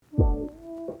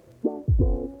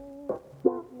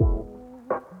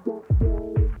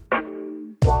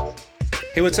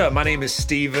Hey, what's up? My name is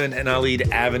Steven, and I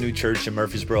lead Avenue Church in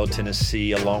Murfreesboro,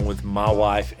 Tennessee, along with my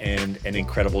wife and an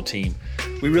incredible team.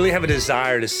 We really have a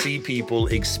desire to see people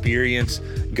experience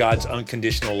God's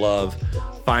unconditional love,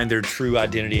 find their true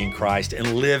identity in Christ,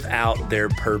 and live out their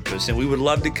purpose. And we would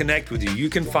love to connect with you. You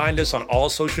can find us on all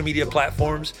social media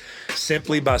platforms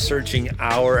simply by searching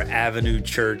Our Avenue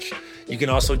Church. You can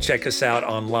also check us out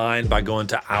online by going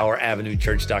to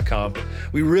ouravenuechurch.com.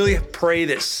 We really pray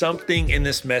that something in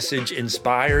this message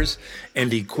inspires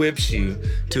and equips you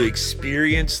to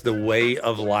experience the way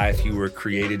of life you were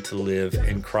created to live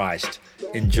in Christ.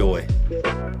 Enjoy.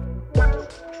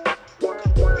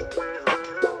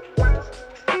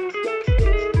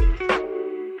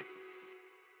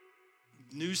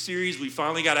 New series, we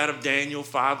finally got out of Daniel,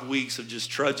 5 weeks of just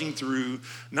trudging through,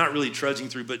 not really trudging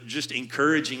through, but just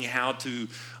encouraging how to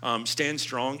stand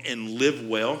strong and live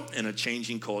well in a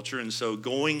changing culture. And so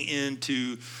going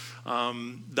into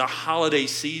the holiday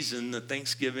season, the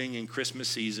Thanksgiving and Christmas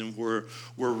season, we're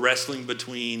wrestling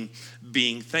between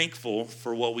being thankful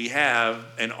for what we have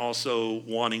and also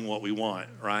wanting what we want,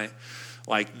 right?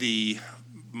 Like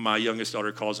my youngest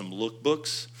daughter calls them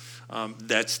lookbooks.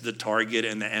 That's the Target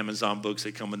and the Amazon books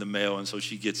that come in the mail, and so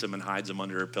she gets them and hides them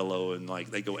under her pillow, and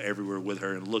like they go everywhere with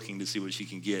her and looking to see what she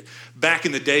can get. Back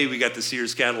in the day, we got the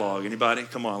Sears catalog. Anybody?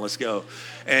 Come on, let's go.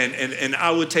 And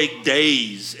I would take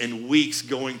days and weeks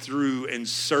going through and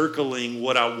circling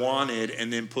what I wanted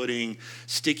and then putting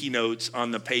sticky notes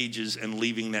on the pages and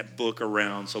leaving that book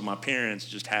around so my parents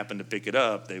just happened to pick it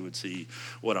up. They would see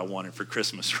what I wanted for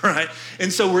Christmas, right?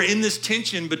 And so we're in this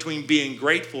tension between being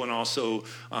grateful and also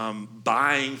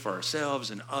buying for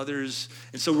ourselves and others.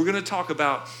 And so we're going to talk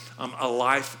about a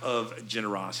life of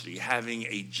generosity, having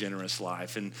a generous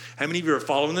life. And how many of you are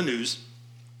following the news?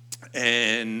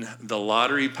 And the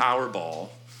lottery Powerball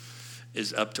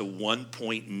is up to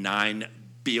 $1.9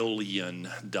 billion.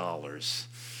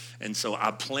 And so I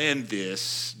planned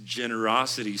this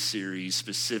generosity series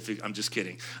specific. I'm just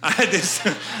kidding. I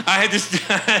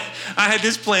had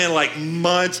this plan like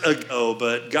months ago,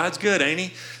 but God's good, ain't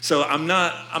he? So I'm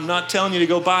not telling you to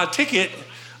go buy a ticket.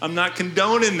 I'm not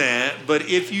condoning that. But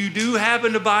if you do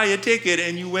happen to buy a ticket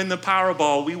and you win the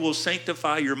Powerball, we will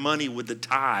sanctify your money with the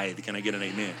tithe. Can I get an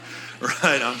amen?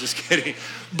 Right, I'm just kidding.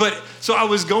 But so I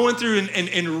was going through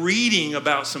and reading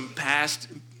about some past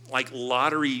like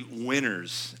lottery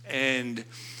winners, and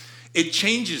it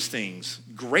changes things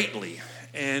greatly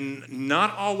and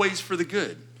not always for the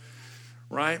good,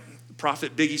 right?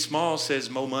 Prophet Biggie Smalls says,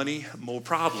 more money, more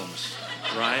problems,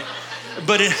 right?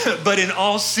 But in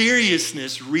all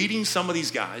seriousness, reading some of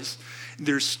these guys,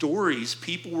 their stories,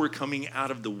 people were coming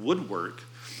out of the woodwork,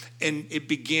 and it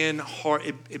began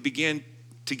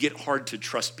to get hard to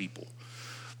trust people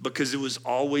because it was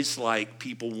always like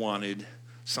people wanted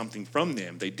something from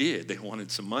them. They did. They wanted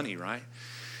some money, right?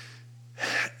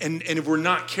 And if we're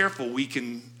not careful, we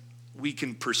can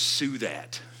pursue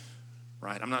that,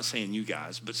 right? I'm not saying you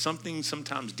guys, but something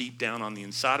sometimes deep down on the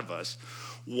inside of us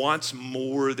wants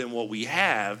more than what we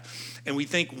have, and we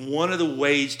think one of the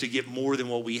ways to get more than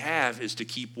what we have is to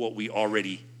keep what we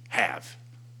already have.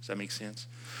 Does that make sense?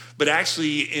 But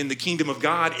actually, in the kingdom of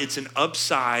God, it's an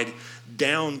upside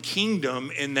down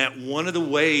kingdom in that one of the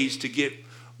ways to get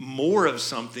more of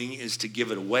something is to give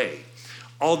it away.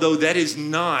 Although that is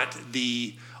not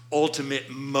the ultimate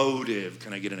motive.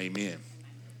 Can I get an amen?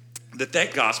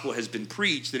 That gospel has been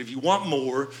preached, that if you want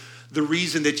more, the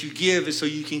reason that you give is so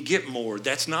you can get more.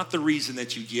 That's not the reason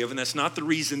that you give, and that's not the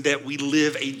reason that we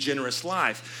live a generous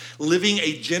life. Living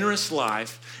a generous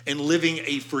life and living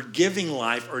a forgiving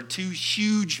life are two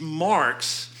huge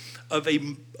marks of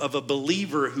a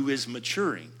believer who is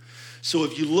maturing. So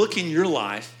if you look in your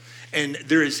life, and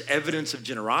there is evidence of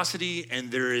generosity,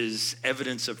 and there is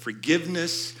evidence of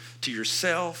forgiveness to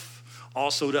yourself,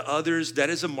 also to others. That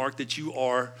is a mark that you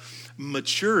are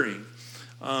maturing.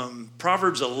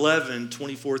 Proverbs 11,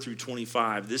 24 through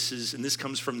 25. This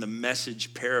comes from the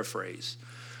Message paraphrase.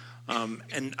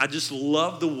 And I just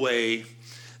love the way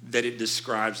that it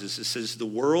describes this. It says, the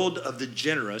world of the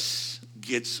generous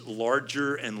gets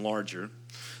larger and larger.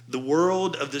 The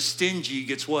world of the stingy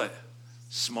gets what?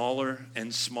 Smaller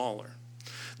and smaller.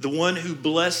 The one who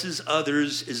blesses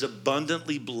others is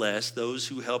abundantly blessed. Those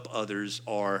who help others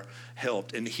are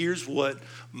helped. And here's what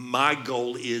my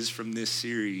goal is from this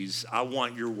series. I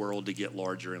want your world to get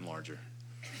larger and larger.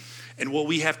 And what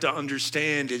we have to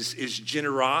understand is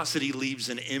generosity leaves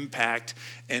an impact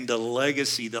and a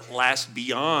legacy that lasts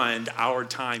beyond our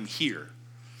time here.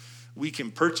 We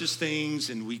can purchase things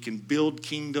and we can build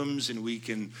kingdoms and we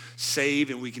can save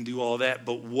and we can do all that.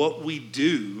 But what we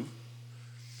do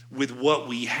with what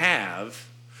we have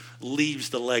leaves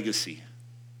the legacy.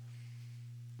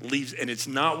 leaves, and it's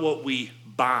not what we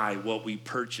buy, what we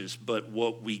purchase, but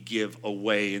what we give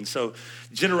away. And so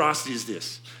generosity is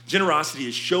this. Generosity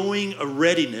is showing a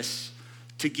readiness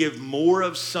to give more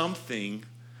of something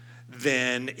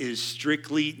than is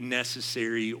strictly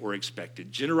necessary or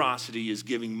expected. Generosity is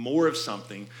giving more of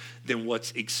something than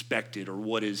what's expected or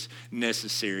what is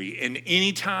necessary. And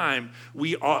anytime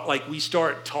we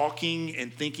start talking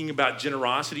and thinking about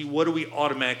generosity, what do we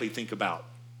automatically think about?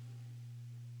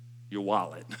 Your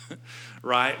wallet,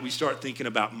 right? We start thinking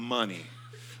about money.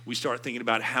 We start thinking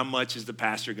about how much is the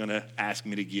pastor going to ask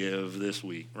me to give this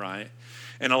week, right?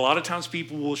 And a lot of times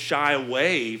people will shy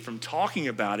away from talking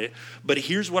about it, but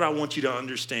here's what I want you to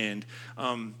understand.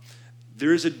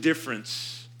 There is a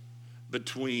difference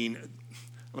between,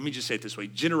 let me just say it this way,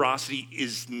 generosity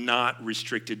is not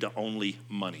restricted to only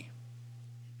money.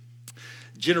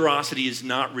 Generosity is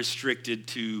not restricted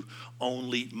to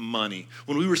only money.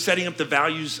 When we were setting up the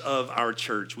values of our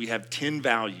church, we have 10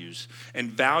 values,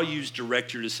 and values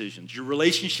direct your decisions. Your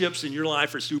relationships in your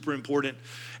life are super important,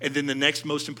 and then the next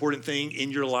most important thing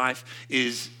in your life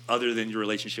is, other than your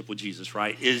relationship with Jesus,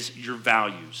 right, is your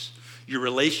values. Your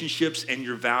relationships and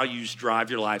your values drive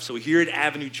your life. So here at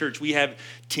Avenue Church, we have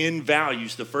 10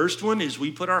 values. The first one is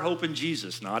we put our hope in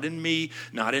Jesus, not in me,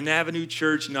 not in Avenue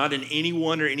Church, not in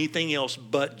anyone or anything else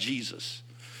but Jesus.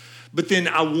 But then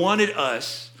I wanted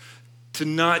us to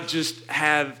not just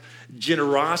have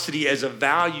generosity as a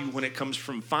value when it comes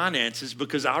from finances,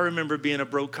 because I remember being a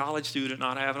broke college student,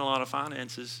 not having a lot of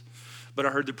finances. But I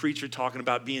heard the preacher talking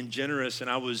about being generous, and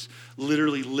I was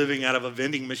literally living out of a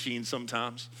vending machine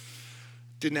sometimes.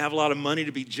 Didn't have a lot of money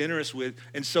to be generous with.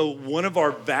 And so one of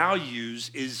our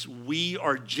values is we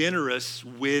are generous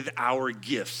with our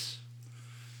gifts.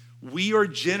 We are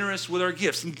generous with our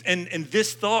gifts. And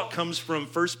this thought comes from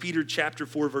 1 Peter chapter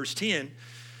 4, verse 10. It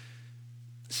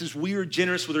says we are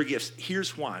generous with our gifts.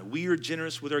 Here's why. We are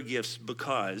generous with our gifts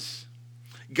because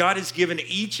God has given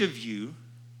each of you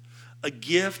a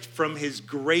gift from his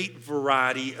great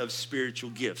variety of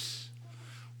spiritual gifts.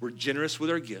 We're generous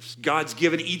with our gifts. God's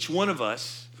given each one of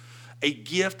us a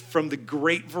gift from the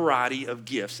great variety of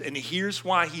gifts. And here's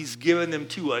why he's given them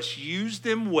to us. Use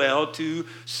them well to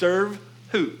serve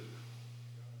who?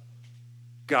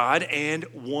 God and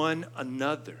one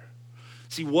another.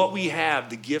 See, what we have,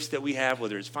 the gifts that we have,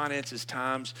 whether it's finances,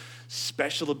 times,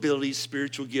 special abilities,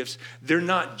 spiritual gifts, they're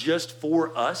not just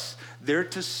for us. They're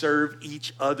to serve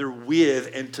each other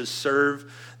with and to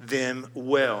serve them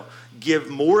well. Give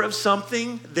more of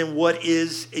something than what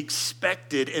is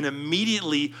expected, and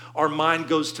immediately our mind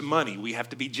goes to money. We have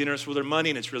to be generous with our money,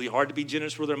 and it's really hard to be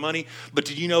generous with our money. But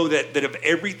did you know that of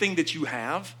everything that you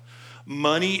have,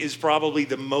 money is probably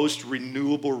the most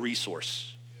renewable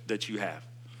resource that you have?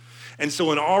 And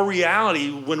so in our reality,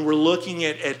 when we're looking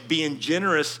at being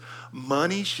generous,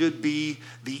 money should be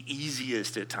the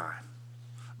easiest at times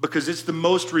because it's the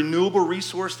most renewable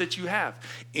resource that you have.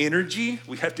 Energy,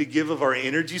 we have to give of our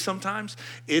energy sometimes.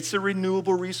 It's a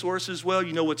renewable resource as well.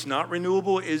 You know what's not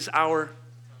renewable is our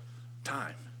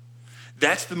time.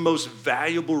 That's the most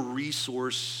valuable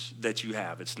resource that you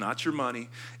have. It's not your money.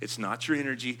 It's not your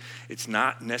energy. It's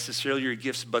not necessarily your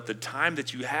gifts, but the time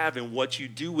that you have and what you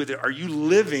do with it. Are you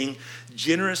living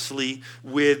generously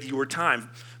with your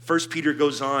time? 1 Peter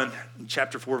goes on in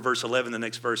chapter 4, verse 11, the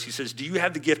next verse. He says, do you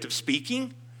have the gift of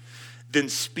speaking? Then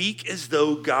speak as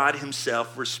though God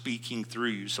himself were speaking through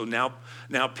you. So now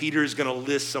Peter is going to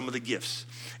list some of the gifts.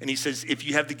 And he says, if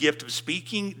you have the gift of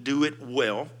speaking, do it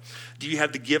well. Do you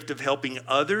have the gift of helping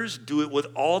others? Do it with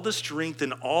all the strength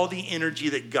and all the energy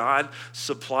that God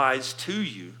supplies to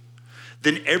you.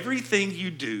 Then everything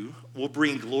you do will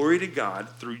bring glory to God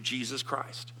through Jesus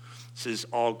Christ. It says,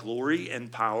 all glory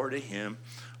and power to him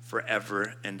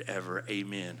forever and ever.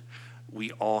 Amen.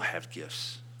 We all have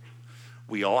gifts.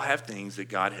 We all have things that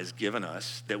God has given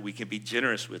us that we can be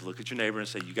generous with. Look at your neighbor and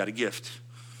say, you got a gift.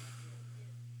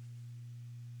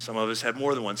 Some of us have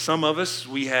more than one. Some of us,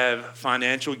 we have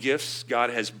financial gifts.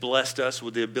 God has blessed us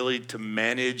with the ability to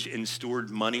manage and steward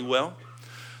money well.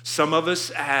 Some of us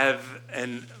have,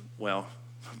 and well,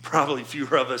 probably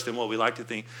fewer of us than what we like to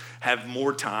think, have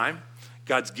more time.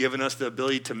 God's given us the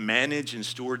ability to manage and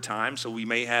steward time, so we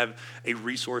may have a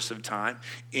resource of time.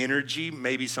 Energy,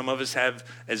 maybe some of us have,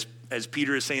 as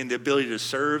Peter is saying, the ability to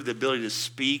serve, the ability to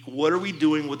speak. What are we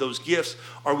doing with those gifts?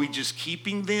 Are we just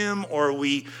keeping them, or are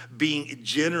we being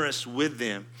generous with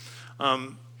them?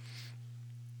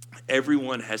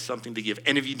 Everyone has something to give.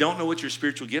 And if you don't know what your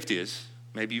spiritual gift is,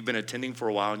 maybe you've been attending for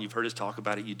a while and you've heard us talk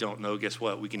about it, you don't know, guess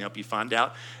what? We can help you find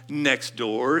out next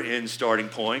door in Starting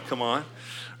Point. Come on,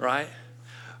 right?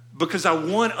 because I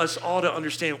want us all to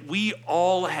understand we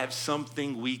all have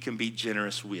something we can be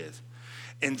generous with.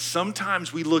 And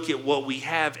sometimes we look at what we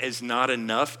have as not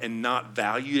enough and not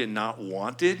valued and not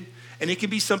wanted. And it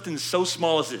can be something so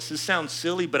small as this. This sounds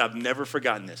silly, but I've never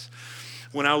forgotten this.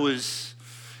 When I was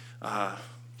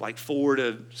like 4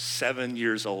 to 7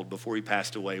 years old before he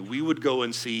passed away, we would go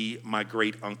and see my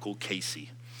great uncle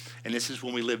Casey. And this is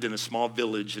when we lived in a small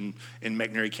village in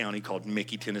McNairy County called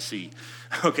Mickey, Tennessee.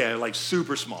 Okay, like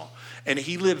super small. And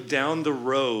he lived down the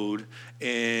road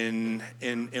in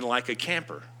like a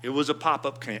camper. It was a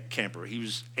pop-up camper. He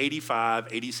was 85,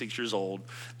 86 years old.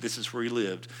 This is where he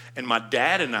lived. And my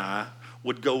dad and I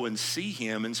would go and see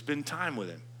him and spend time with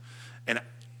him. And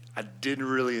I didn't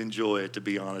really enjoy it, to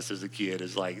be honest, as a kid.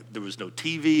 It's like there was no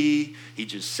TV. He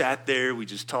just sat there. We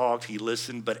just talked. He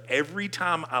listened. But every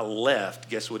time I left,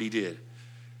 guess what he did?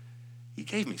 He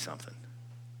gave me something.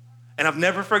 And I've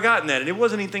never forgotten that. And it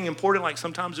wasn't anything important. Like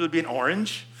sometimes it would be an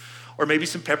orange or maybe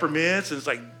some peppermints. And it's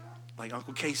like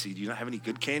Uncle Casey, do you not have any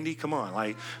good candy? Come on,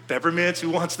 like peppermints, who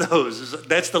wants those?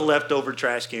 That's the leftover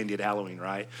trash candy at Halloween,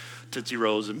 right? Tootsie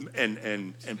Rolls and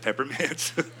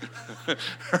peppermints.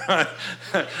 Right?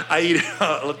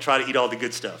 I try to eat all the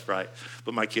good stuff, right?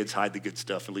 But my kids hide the good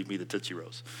stuff and leave me the Tootsie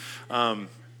Rolls. And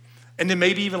then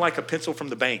maybe even like a pencil from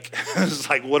the bank. It's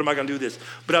like, what am I going to do with this?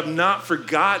 But I've not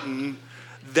forgotten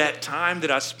that time that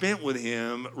I spent with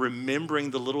him, remembering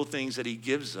the little things that he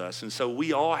gives us. And so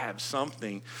we all have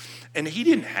something. And he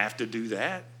didn't have to do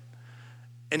that.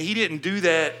 And he didn't do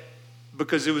that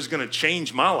because it was going to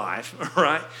change my life,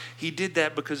 right? He did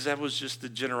that because that was just the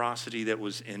generosity that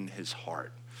was in his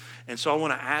heart. And so I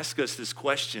want to ask us this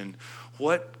question: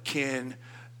 what can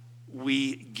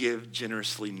we give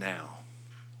generously now?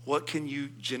 What can you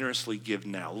generously give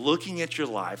now? Looking at your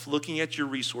life, looking at your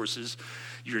resources,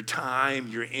 your time,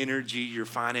 your energy, your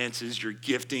finances, your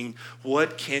gifting,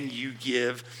 what can you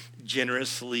give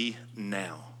generously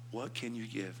now? What can you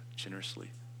give generously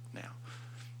now?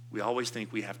 We always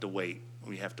think we have to wait.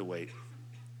 We have to wait.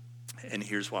 And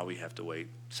here's why we have to wait.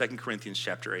 2 Corinthians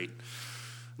chapter 8.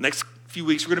 Next few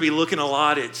weeks, we're going to be looking a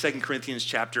lot at 2 Corinthians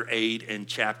chapter 8 and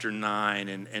chapter 9.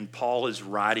 And Paul is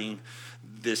writing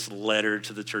this letter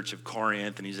to the church of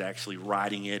Corinth, and he's actually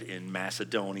writing it in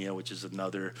Macedonia, which is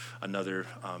another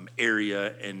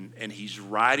area. And he's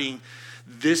writing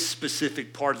this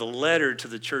specific part of the letter to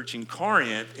the church in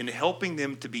Corinth and helping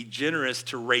them to be generous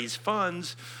to raise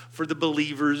funds for the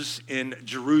believers in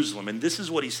Jerusalem. And this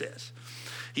is what he says.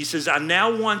 He says, I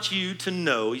now want you to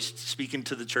know, he's speaking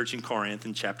to the church in Corinth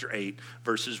in chapter 8,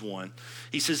 verses 1.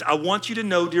 He says, I want you to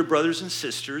know, dear brothers and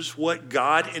sisters, what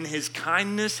God in his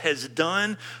kindness has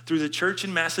done through the church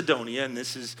in Macedonia. And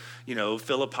this is,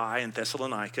 Philippi and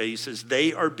Thessalonica. He says,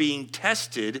 they are being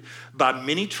tested by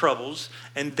many troubles,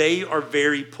 and they are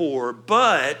very poor,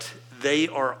 but they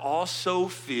are also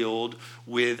filled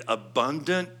with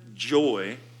abundant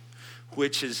joy,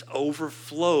 which has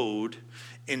overflowed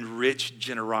in rich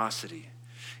generosity.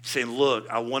 He's saying, look,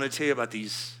 I want to tell you about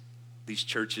these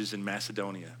churches in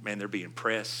Macedonia. Man, they're being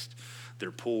pressed,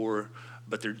 they're poor,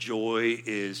 but their joy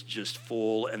is just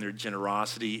full and their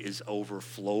generosity is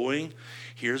overflowing.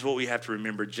 Here's what we have to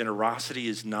remember. Generosity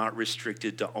is not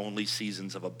restricted to only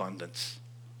seasons of abundance.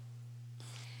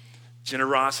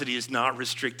 Generosity is not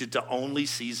restricted to only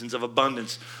seasons of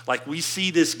abundance. Like we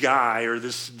see this guy or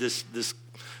this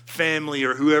family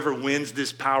or whoever wins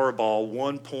this Powerball,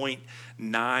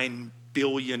 $1.9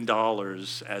 billion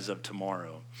as of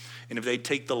tomorrow. And if they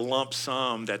take the lump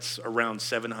sum, that's around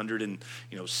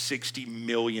 $760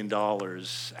 million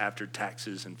after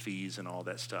taxes and fees and all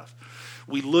that stuff.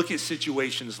 We look at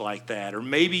situations like that, or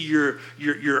maybe you're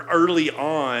early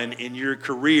on in your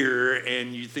career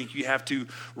and you think you have to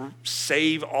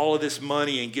save all of this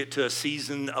money and get to a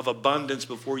season of abundance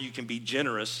before you can be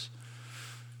generous.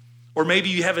 Or maybe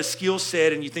you have a skill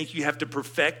set and you think you have to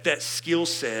perfect that skill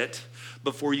set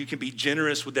before you can be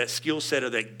generous with that skill set or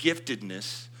that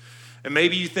giftedness. And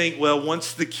maybe you think, well,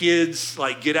 once the kids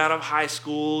get out of high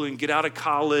school and get out of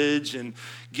college and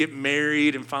get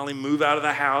married and finally move out of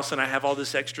the house and I have all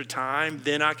this extra time,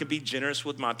 then I can be generous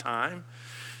with my time.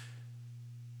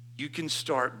 You can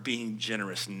start being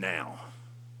generous now.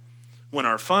 When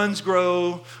our funds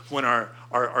grow, when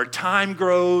our time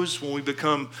grows, when we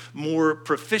become more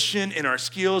proficient in our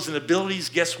skills and abilities,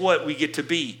 guess what? We get to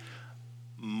be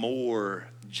more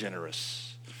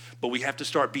generous. But we have to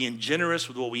start being generous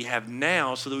with what we have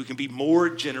now so that we can be more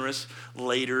generous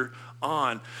later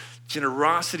on.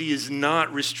 Generosity is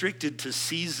not restricted to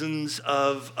seasons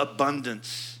of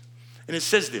abundance. And it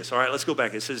says this, all right, let's go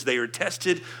back. It says they are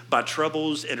tested by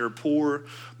troubles and are poor,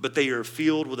 but they are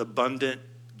filled with abundant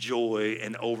joy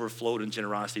and overflowed in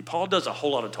generosity. Paul does a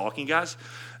whole lot of talking, guys,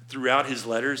 throughout his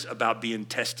letters about being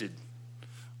tested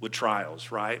with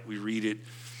trials, right? We read it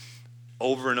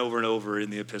over and over and over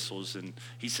in the epistles, and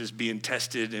he says being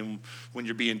tested, and when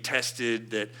you're being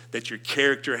tested, that your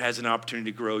character has an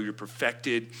opportunity to grow, you're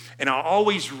perfected. And I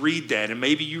always read that, and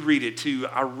maybe you read it too.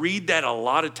 I read that a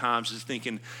lot of times as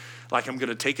thinking like I'm going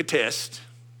to take a test,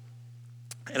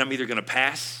 and I'm either going to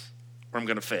pass or I'm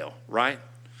going to fail, right?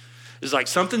 It's like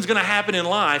something's going to happen in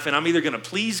life, and I'm either going to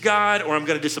please God or I'm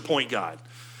going to disappoint God,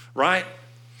 right?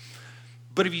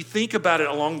 But if you think about it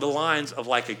along the lines of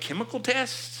like a chemical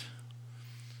test,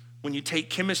 when you take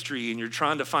chemistry and you're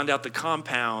trying to find out the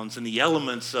compounds and the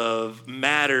elements of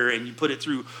matter, and you put it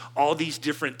through all these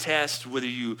different tests, whether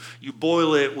you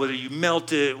boil it, whether you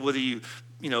melt it, whether you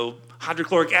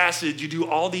hydrochloric acid, you do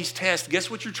all these tests,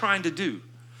 guess what you're trying to do?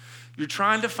 You're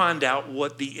trying to find out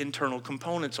what the internal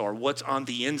components are, what's on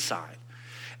the inside.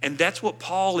 And that's what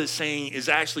Paul is saying is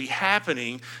actually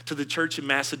happening to the church in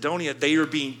Macedonia. They are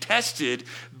being tested,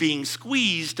 being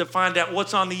squeezed to find out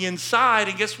what's on the inside.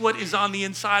 And guess what is on the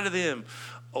inside of them?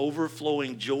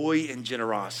 Overflowing joy and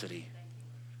generosity.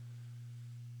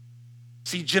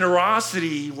 See,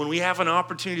 generosity, when we have an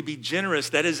opportunity to be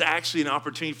generous, that is actually an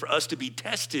opportunity for us to be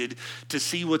tested to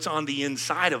see what's on the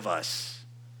inside of us.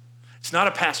 It's not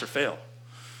a pass or fail.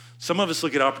 Some of us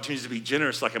look at opportunities to be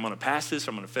generous like I'm going to pass this, or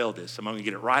I'm going to fail this. I'm going to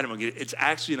get it right, I'm going to get it. It's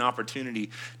actually an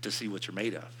opportunity to see what you're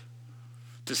made of,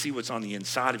 to see what's on the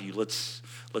inside of you. Let's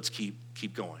keep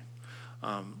going.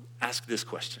 Ask this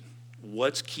question.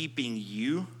 What's keeping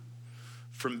you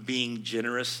from being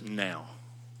generous now?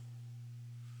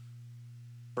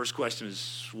 First question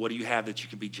is, what do you have that you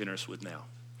can be generous with now?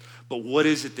 But what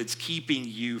is it that's keeping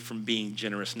you from being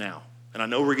generous now? And I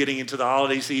know we're getting into the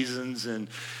holiday seasons, and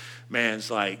man,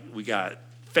 it's like we got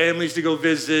families to go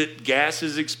visit, gas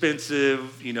is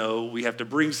expensive, we have to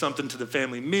bring something to the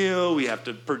family meal, we have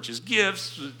to purchase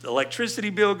gifts, electricity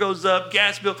bill goes up,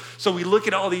 gas bill. So we look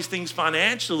at all these things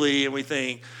financially and we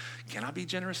think, can I be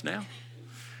generous now?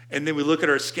 And then we look at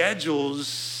our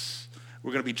schedules,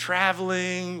 we're gonna be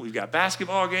traveling, we've got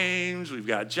basketball games, we've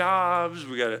got jobs,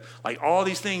 we got like all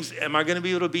these things. Am I gonna be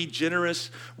able to be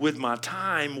generous with my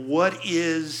time? What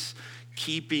is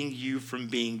keeping you from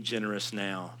being generous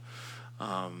now?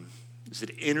 Is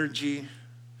it energy?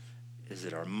 Is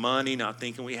it our money, not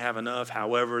thinking we have enough?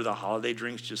 However, the holiday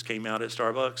drinks just came out at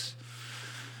Starbucks.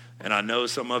 And I know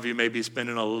some of you may be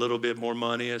spending a little bit more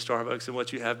money at Starbucks than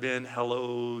what you have been.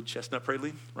 Hello, chestnut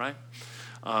praline, right?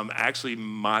 Actually,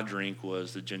 my drink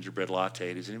was the gingerbread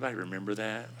latte. Does anybody remember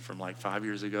that from like 5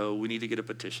 years ago? We need to get a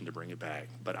petition to bring it back,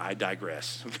 but I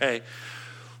digress, okay?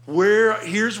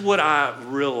 Here's what I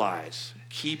realize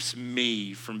keeps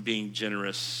me from being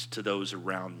generous to those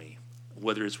around me,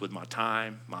 whether it's with my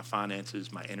time, my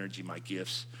finances, my energy, my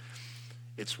gifts.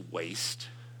 It's waste.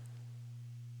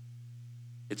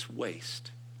 It's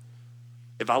waste.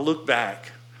 If I look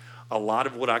back, a lot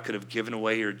of what I could have given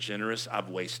away or generous, I've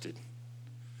wasted.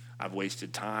 I've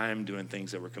wasted time doing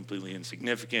things that were completely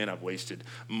insignificant. I've wasted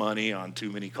money on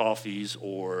too many coffees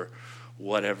or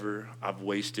whatever. I've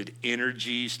wasted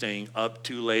energy staying up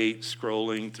too late,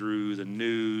 scrolling through the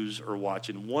news or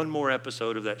watching one more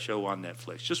episode of that show on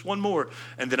Netflix. Just one more,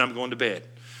 and then I'm going to bed,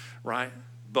 right?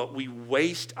 But we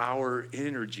waste our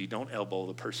energy. Don't elbow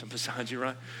the person beside you,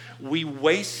 right? We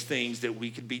waste things that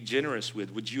we could be generous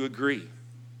with. Would you agree?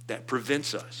 That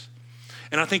prevents us.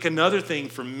 And I think another thing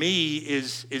for me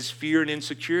is fear and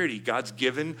insecurity. God's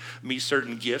given me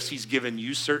certain gifts. He's given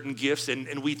you certain gifts.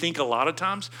 And we think a lot of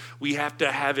times we have to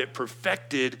have it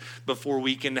perfected before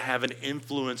we can have an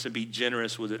influence and be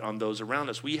generous with it on those around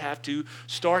us. We have to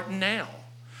start now.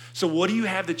 So what do you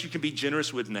have that you can be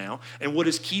generous with now? And what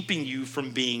is keeping you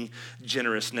from being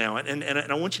generous now? And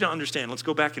I want you to understand. Let's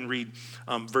go back and read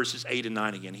verses 8 and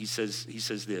 9 again. He says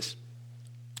this.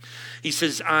 He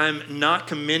says, I'm not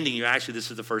commending you. Actually,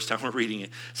 this is the first time we're reading it.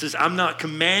 It says, I'm not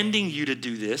commanding you to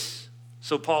do this.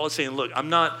 So Paul is saying, look, I'm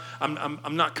not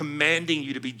commanding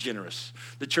you to be generous.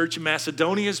 The church in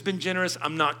Macedonia has been generous.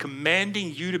 I'm not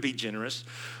commanding you to be generous.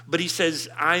 But he says,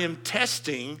 I am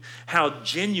testing how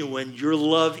genuine your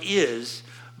love is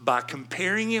by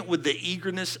comparing it with the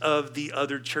eagerness of the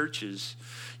other churches.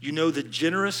 You know the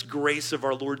generous grace of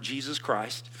our Lord Jesus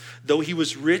Christ. Though he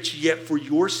was rich, yet for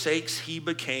your sakes he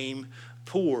became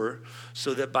poor,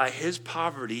 so that by his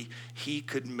poverty he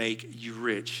could make you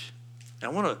rich. Now,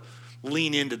 I want to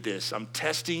lean into this. I'm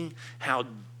testing how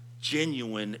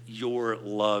genuine your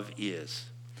love is.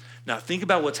 Now, think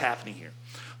about what's happening here.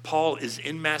 Paul is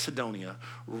in Macedonia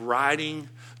writing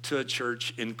to a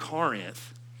church in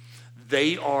Corinth.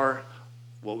 They are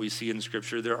what we see in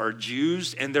Scripture. There are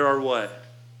Jews and there are what?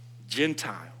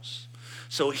 Gentiles.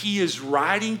 So he is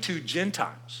writing to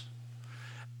Gentiles,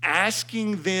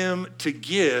 asking them to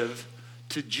give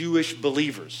to Jewish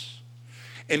believers.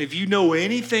 And if you know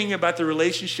anything about the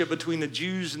relationship between the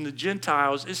Jews and the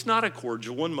Gentiles, it's not a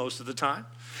cordial one most of the time.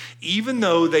 Even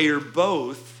though they are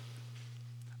both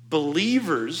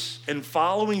believers and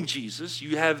following Jesus,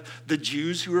 you have the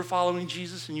Jews who are following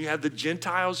Jesus and you have the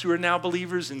Gentiles who are now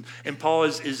believers. And Paul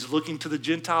is looking to the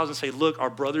Gentiles and say, look, our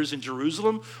brothers in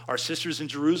Jerusalem, our sisters in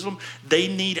Jerusalem, they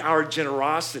need our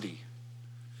generosity.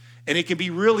 And it can be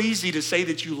real easy to say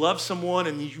that you love someone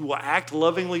and you will act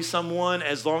lovingly someone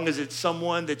as long as it's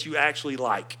someone that you actually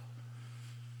like.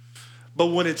 But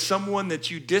when it's someone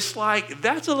that you dislike,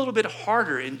 that's a little bit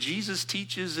harder. And Jesus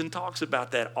teaches and talks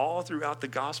about that all throughout the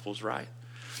Gospels, right?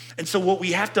 And so what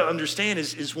we have to understand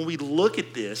is when we look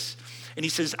at this, and he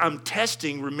says, I'm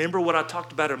testing. Remember what I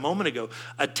talked about a moment ago.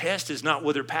 A test is not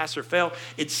whether pass or fail.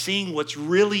 It's seeing what's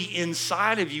really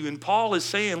inside of you. And Paul is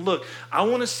saying, look, I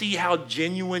want to see how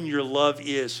genuine your love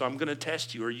is. So I'm going to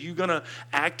test you. Are you going to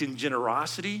act in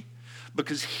generosity?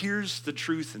 Because here's the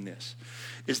truth in this,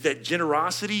 is that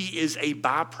generosity is a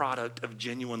byproduct of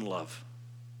genuine love.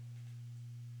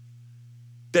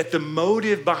 That the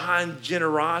motive behind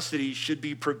generosity should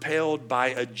be propelled by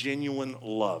a genuine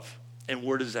love. And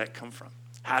where does that come from?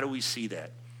 How do we see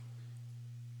that?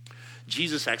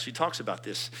 Jesus actually talks about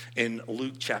this in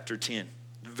Luke chapter 10.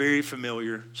 Very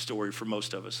familiar story for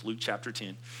most of us. Luke chapter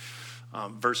 10,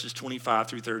 verses 25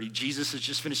 through 30. Jesus has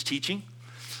just finished teaching.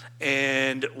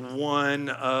 And one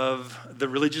of the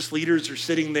religious leaders are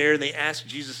sitting there and they ask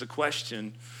Jesus a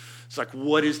question. It's like,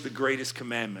 what is the greatest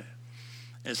commandment?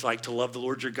 And it's like to love the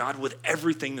Lord your God with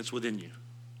everything that's within you.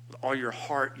 With all your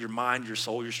heart, your mind, your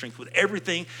soul, your strength, with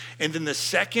everything. And then the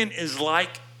second is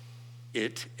like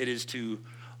it. It is to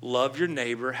love your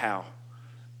neighbor, how?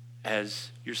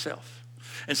 As yourself.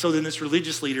 And so then this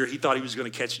religious leader, he thought he was going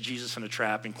to catch Jesus in a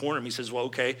trap and corner him. He says, well,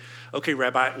 okay,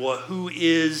 Rabbi, well, who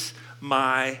is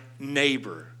my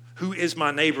neighbor? Who is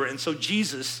my neighbor? And so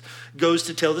Jesus goes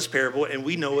to tell this parable, and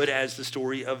we know it as the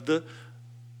story of the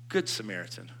Good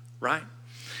Samaritan, right?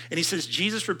 And he says,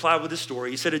 Jesus replied with this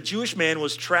story. He said, a Jewish man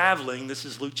was traveling. This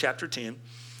is Luke chapter 10,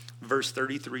 verse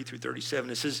 33 through 37.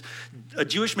 It says, a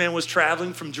Jewish man was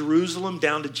traveling from Jerusalem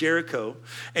down to Jericho,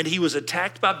 and he was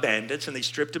attacked by bandits, and they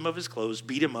stripped him of his clothes,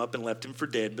 beat him up, and left him for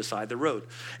dead beside the road.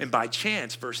 And by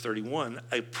chance, verse 31,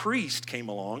 a priest came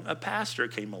along, a pastor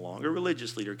came along, a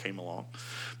religious leader came along.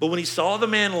 But when he saw the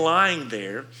man lying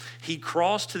there, he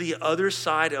crossed to the other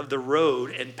side of the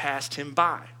road and passed him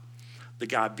by. The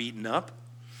guy beaten up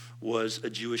was a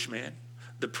Jewish man.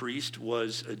 The priest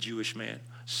was a Jewish man.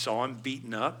 Saw him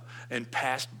beaten up and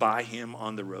passed by him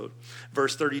on the road.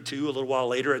 Verse 32, a little while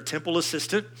later, a temple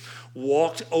assistant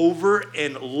walked over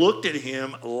and looked at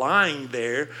him lying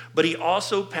there, but he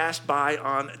also passed by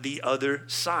on the other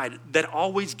side. That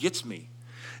always gets me.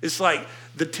 It's like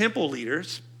the temple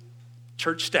leaders,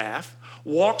 church staff,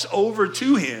 walks over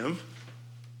to him,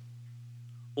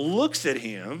 looks at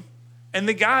him, and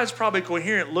the guy is probably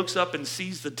coherent, looks up and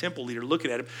sees the temple leader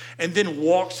looking at him, and then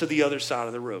walks to the other side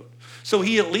of the road. So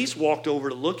he at least walked over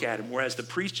to look at him, whereas the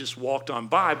priest just walked on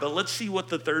by. But let's see what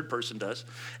the third person does.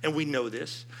 And we know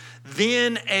this.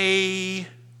 Then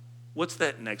what's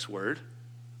that next word?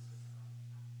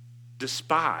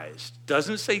 Despised.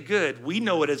 Doesn't say good. We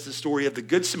know it as the story of the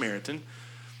Good Samaritan.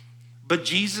 But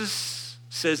Jesus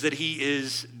says that he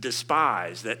is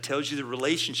despised. That tells you the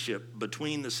relationship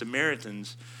between the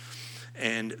Samaritans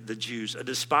and the Jews. A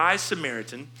despised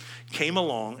Samaritan came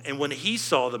along, and when he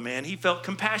saw the man, he felt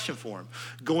compassion for him.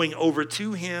 Going over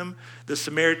to him, the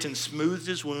Samaritan smoothed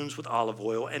his wounds with olive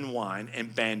oil and wine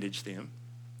and bandaged them.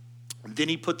 Then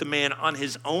he put the man on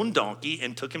his own donkey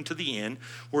and took him to the inn,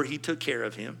 where he took care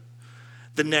of him.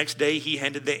 The next day he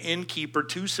handed the innkeeper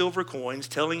 2 silver coins,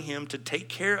 telling him to take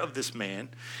care of this man.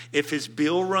 If his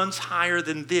bill runs higher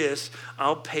than this,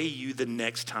 I'll pay you the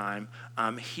next time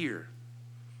I'm here.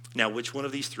 Now, which one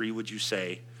of these 3 would you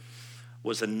say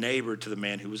was a neighbor to the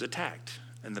man who was attacked?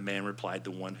 And the man replied,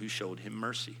 the one who showed him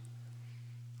mercy.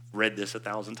 Read this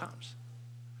 1,000 times.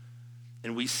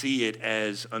 And we see it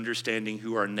as understanding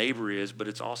who our neighbor is, but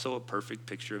it's also a perfect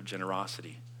picture of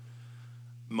generosity,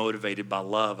 motivated by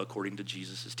love according to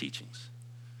Jesus' teachings.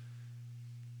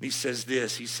 He says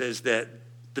this, he says that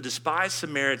the despised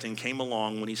Samaritan came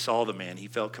along when he saw the man. He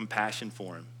felt compassion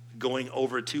for him. Going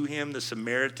over to him, the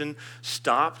Samaritan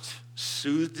stopped,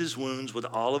 soothed his wounds with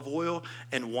olive oil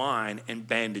and wine, and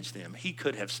bandaged them. He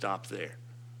could have stopped there.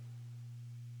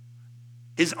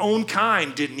 His own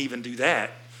kind didn't even do that.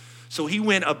 So he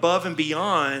went above and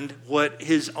beyond what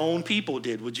his own people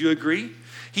did. Would you agree?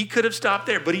 He could have stopped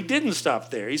there, but he didn't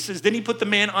stop there. He says, then he put the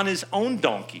man on his own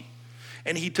donkey,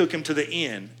 and he took him to the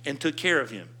inn and took care of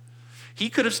him. He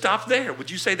could have stopped there. Would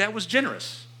you say that was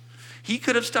generous? He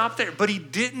could have stopped there, but he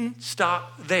didn't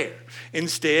stop there.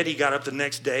 Instead, he got up the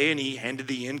next day and he handed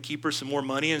the innkeeper some more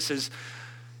money and says,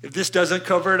 if this doesn't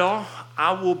cover it all,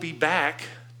 I will be back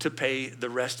to pay the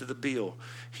rest of the bill.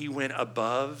 He went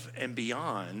above and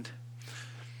beyond,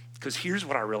 because here's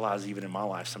what I realize even in my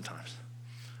life sometimes.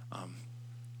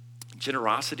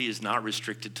 Generosity is not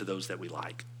restricted to those that we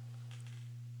like.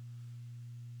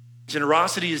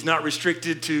 Generosity is not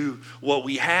restricted to what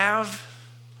we have.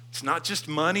 It's not just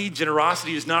money.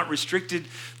 Generosity is not restricted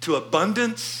to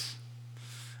abundance.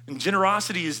 And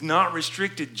generosity is not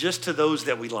restricted just to those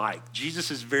that we like.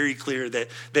 Jesus is very clear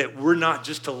that we're not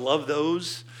just to love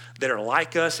those that are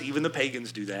like us. Even the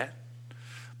pagans do that.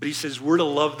 But he says we're to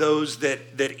love those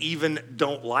that even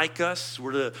don't like us.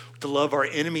 We're to love our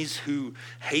enemies who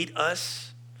hate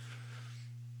us.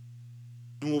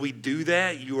 And when we do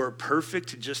that, you are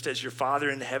perfect just as your Father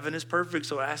in heaven is perfect.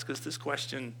 So ask us this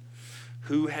question: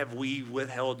 who have we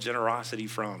withheld generosity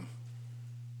from?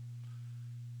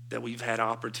 That we've had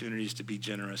opportunities to be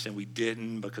generous and we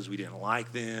didn't because we didn't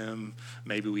like them.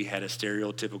 Maybe we had a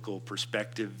stereotypical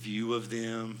perspective view of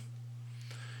them.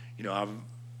 You know,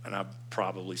 I've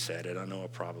probably said it. I know I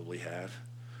probably have.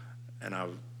 And I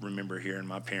remember hearing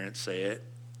my parents say it.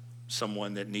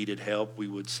 Someone that needed help, we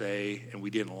would say, and we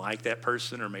didn't like that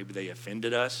person, or maybe they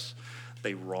offended us,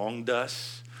 they wronged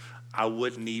us. I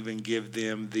wouldn't even give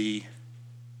them the,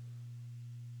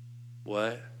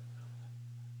 what?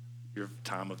 Your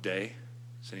time of day.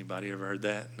 Has anybody ever heard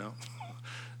that? No?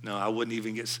 No, I wouldn't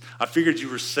even I figured you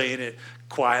were saying it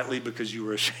quietly because you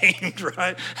were ashamed,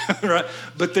 right? Right?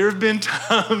 But there have been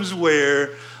times where,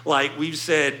 like we've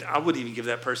said, I wouldn't even give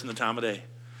that person the time of day.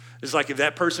 It's like if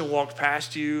that person walked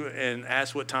past you and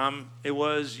asked what time it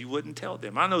was, you wouldn't tell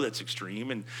them. I know that's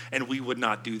extreme, and we would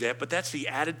not do that, but that's the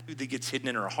attitude that gets hidden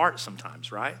in our heart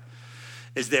sometimes, right?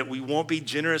 Is that we won't be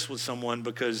generous with someone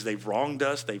because they've wronged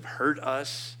us, they've hurt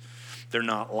us, they're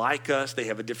not like us, they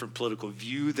have a different political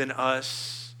view than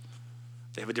us.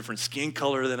 They have a different skin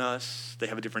color than us. They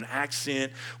have a different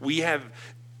accent. We have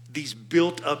these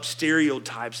built-up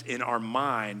stereotypes in our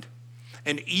mind.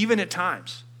 And even at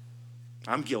times,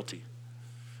 I'm guilty.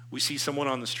 We see someone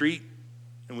on the street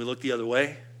and we look the other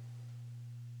way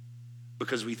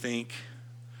because we think,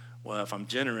 well, if I'm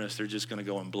generous, they're just going to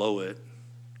go and blow it,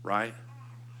 right?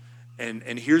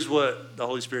 And here's what the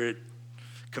Holy Spirit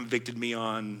convicted me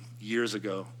on years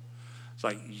ago. It's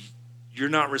like, you're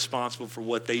not responsible for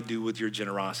what they do with your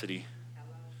generosity.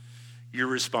 You're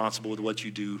responsible with what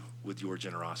you do with your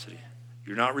generosity.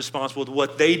 You're not responsible with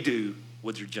what they do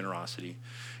with your generosity.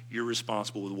 You're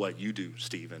responsible with what you do,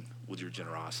 Stephen, with your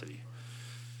generosity.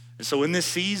 And so in this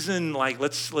season, like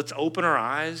let's open our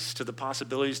eyes to the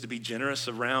possibilities to be generous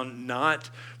around, not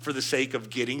for the sake of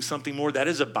getting something more. That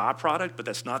is a byproduct, but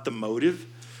that's not the motive.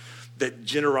 That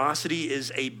generosity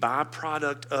is a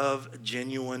byproduct of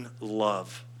genuine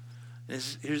love.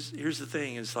 Here's the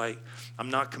thing, it's like, I'm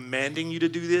not commanding you to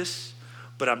do this,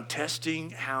 but I'm testing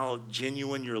how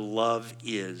genuine your love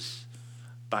is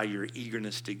by your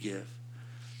eagerness to give.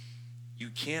 You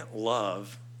can't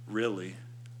love, really,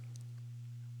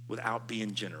 without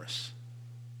being generous.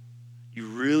 You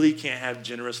really can't have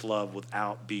generous love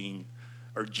without being,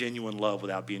 or genuine love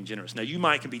without being generous. Now, you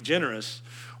can be generous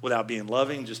without being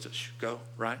loving, just to go,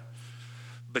 right?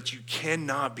 But you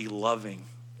cannot be loving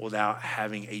without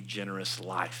having a generous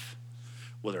life,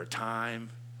 with our time,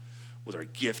 with our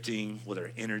gifting, with our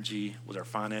energy, with our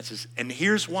finances. And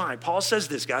here's why. Paul says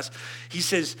this, guys. He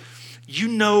says, you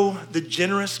know the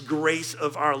generous grace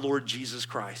of our Lord Jesus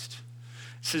Christ.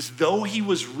 It says, though he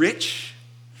was rich,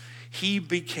 he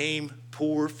became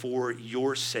poor for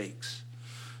your sakes,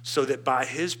 so that by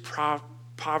his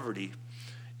poverty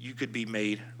you could be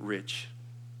made rich.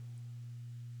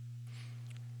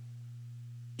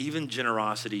 Even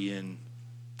generosity in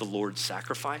the Lord's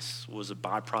sacrifice was a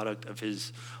byproduct of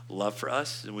his love for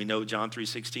us. And we know John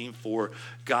 3:16, for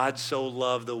God so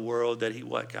loved the world that he,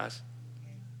 what, guys?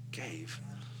 Gave.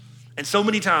 And so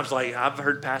many times, like I've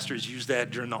heard pastors use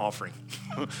that during the offering,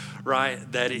 right?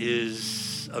 That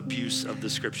is abuse of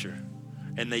the scripture.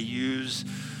 And they use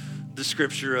the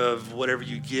scripture of whatever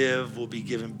you give will be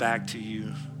given back to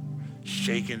you,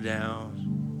 shaken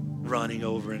down, running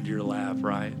over into your lap,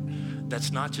 right? That's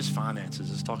not just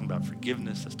finances. It's talking about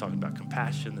forgiveness. That's talking about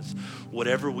compassion. That's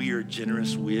whatever we are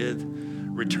generous with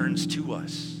returns to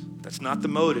us. That's not the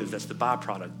motive. That's the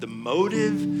byproduct. The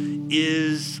motive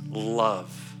is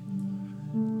love.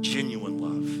 genuine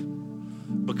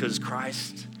love, because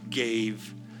Christ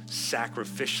gave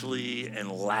sacrificially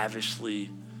and lavishly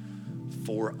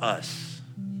for us.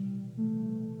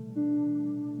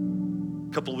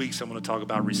 A couple of weeks, I'm going to talk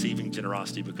about receiving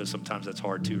generosity, because sometimes that's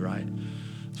hard too, right?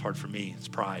 It's hard for me. It's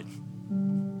pride.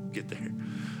 Get there.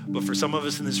 But for some of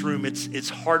us in this room, it's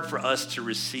hard for us to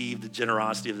receive the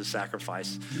generosity of the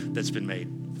sacrifice that's been made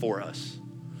for us.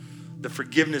 The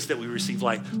forgiveness that we receive,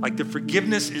 like the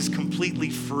forgiveness is completely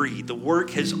free. The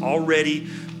work has already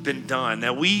been done.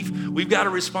 Now we've got a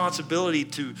responsibility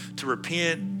to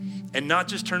repent and not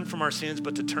just turn from our sins,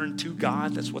 but to turn to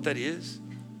God. That's what that is.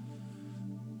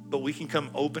 But we can come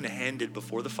open-handed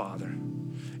before the Father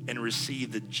and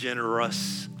receive the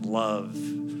generous love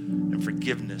and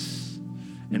forgiveness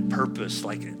and purpose.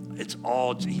 Like it's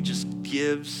all, he just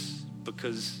gives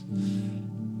because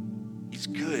he's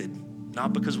good.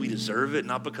 Not because we deserve it,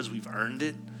 not because we've earned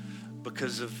it,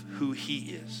 because of who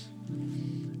he is.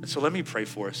 And so let me pray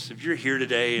for us. If you're here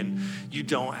today and you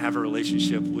don't have a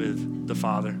relationship with the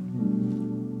Father,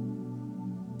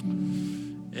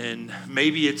 and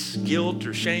maybe it's guilt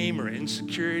or shame or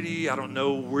insecurity, I don't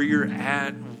know where you're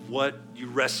at, what you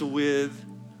wrestle with,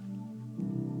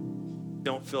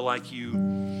 don't feel like you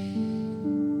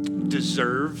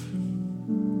deserve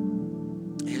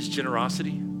his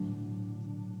generosity.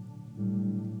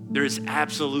 There is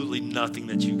absolutely nothing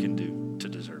that you can do to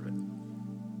deserve it.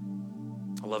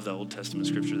 I love the Old Testament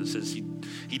scripture that says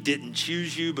he didn't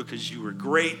choose you because you were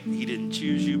great. He didn't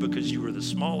choose you because you were the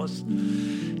smallest.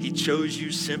 He chose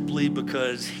you simply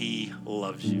because he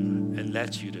loves you. And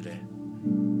that's you today.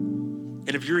 And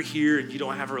if you're here and you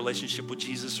don't have a relationship with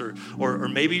Jesus, or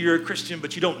maybe you're a Christian,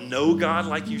 but you don't know God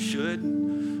like you should,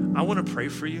 I want to pray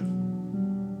for you.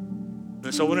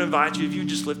 And so I want to invite you, if you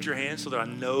just lift your hand so that I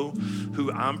know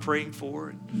who I'm praying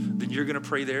for, then you're going to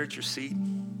pray there at your seat.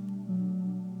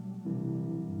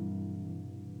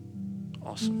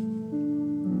 Awesome.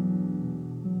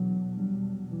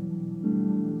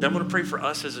 Then I'm going to pray for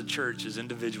us as a church, as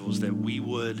individuals, that we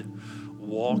would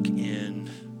walk in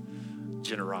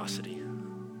generosity,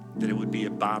 that it would be a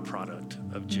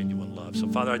byproduct of genuine love. So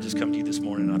Father, I just come to you this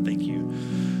morning and I thank you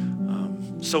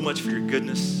so much for your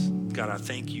goodness. God, I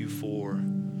thank you for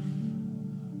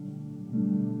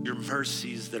your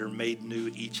mercies that are made new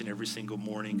each and every single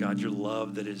morning. God, your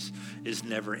love that is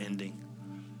never ending.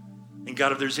 And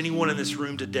God, if there's anyone in this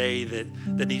room today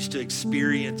that needs to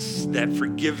experience that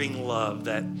forgiving love,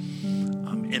 that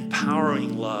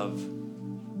empowering love,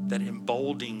 that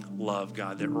emboldening love,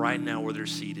 God, that right now where they're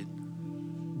seated,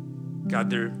 God,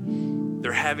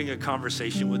 they're having a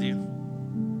conversation with you,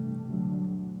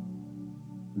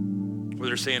 where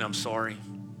they're saying, I'm sorry.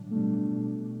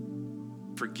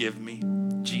 Forgive me.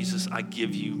 Jesus, I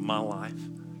give you my life.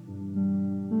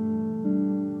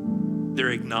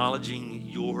 They're acknowledging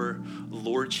your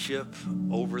lordship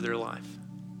over their life.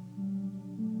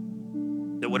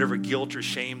 That whatever guilt or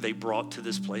shame they brought to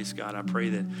this place, God, I pray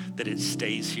that it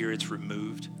stays here, it's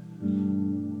removed.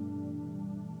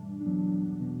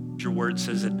 Your word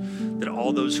says that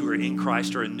all those who are in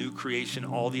Christ are a new creation.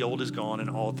 All the old is gone and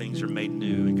all things are made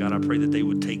new. And God, I pray that they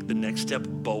would take the next step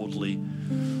boldly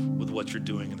with what you're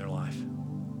doing in their life.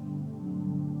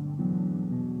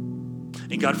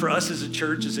 And God, for us as a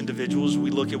church, as individuals,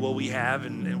 we look at what we have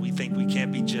and we think we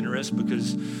can't be generous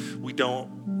because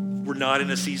we're not in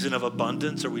a season of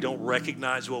abundance, or we don't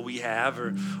recognize what we have,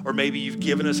 or maybe you've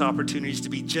given us opportunities to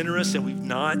be generous and we've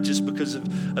not, just because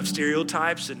of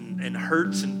stereotypes and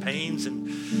hurts and pains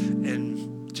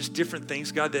and just different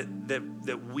things, God,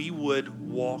 that we would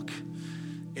walk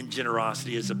in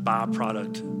generosity as a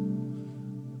byproduct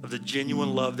of the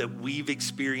genuine love that we've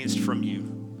experienced from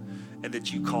you and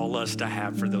that you call us to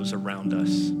have for those around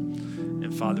us.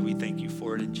 And Father, we thank you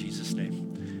for it in Jesus'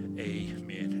 name.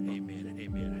 Amen, amen,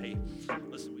 amen. Hey,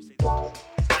 listen, we say